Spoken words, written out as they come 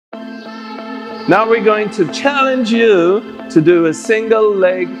Now we're going to challenge you to do a single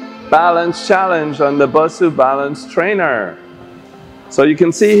leg balance challenge on the BOSU balance trainer. So you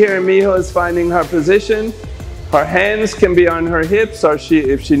can see here Miho is finding her position. Her hands can be on her hips, or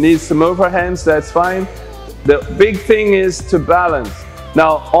if she needs to move her hands, that's fine. The big thing is to balance.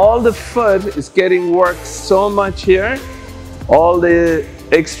 Now all the foot is getting worked so much here. All the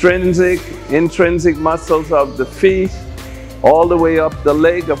extrinsic, intrinsic muscles of the feet, all the way up the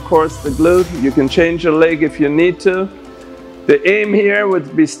leg, of course the glute. You can change your leg if you need to. The aim here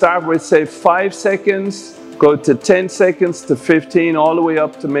would be start with say 5 seconds, go to 10 seconds to 15, all the way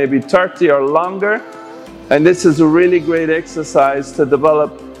up to maybe 30 or longer. And this is a really great exercise to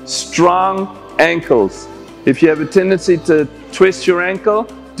develop strong ankles. If you have a tendency to twist your ankle,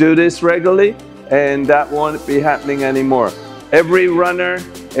 do this regularly and that won't be happening anymore. Every runner,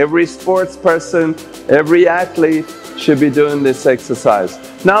 every sports person, every athlete should be doing this exercise.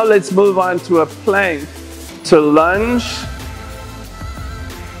 Now let's move on to a plank to lunge.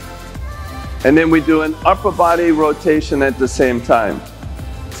 And then we do an upper body rotation at the same time.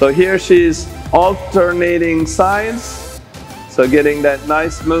 So here she's alternating sides, so getting that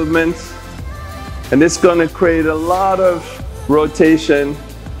nice movement. And this is going to create a lot of rotation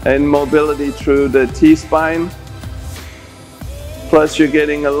and mobility through the T-spine. Plus you're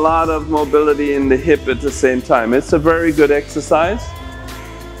getting a lot of mobility in the hip at the same time. It's a very good exercise.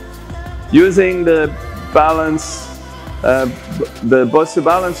 Using the balance, the BOSU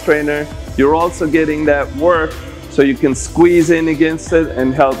balance trainer, you're also getting that work so you can squeeze in against it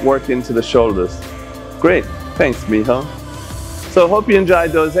and help work into the shoulders. Great, thanks Miho. So hope you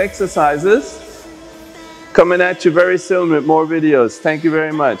enjoyed those exercises. Coming at you very soon with more videos. Thank you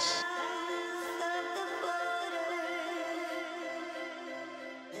very much.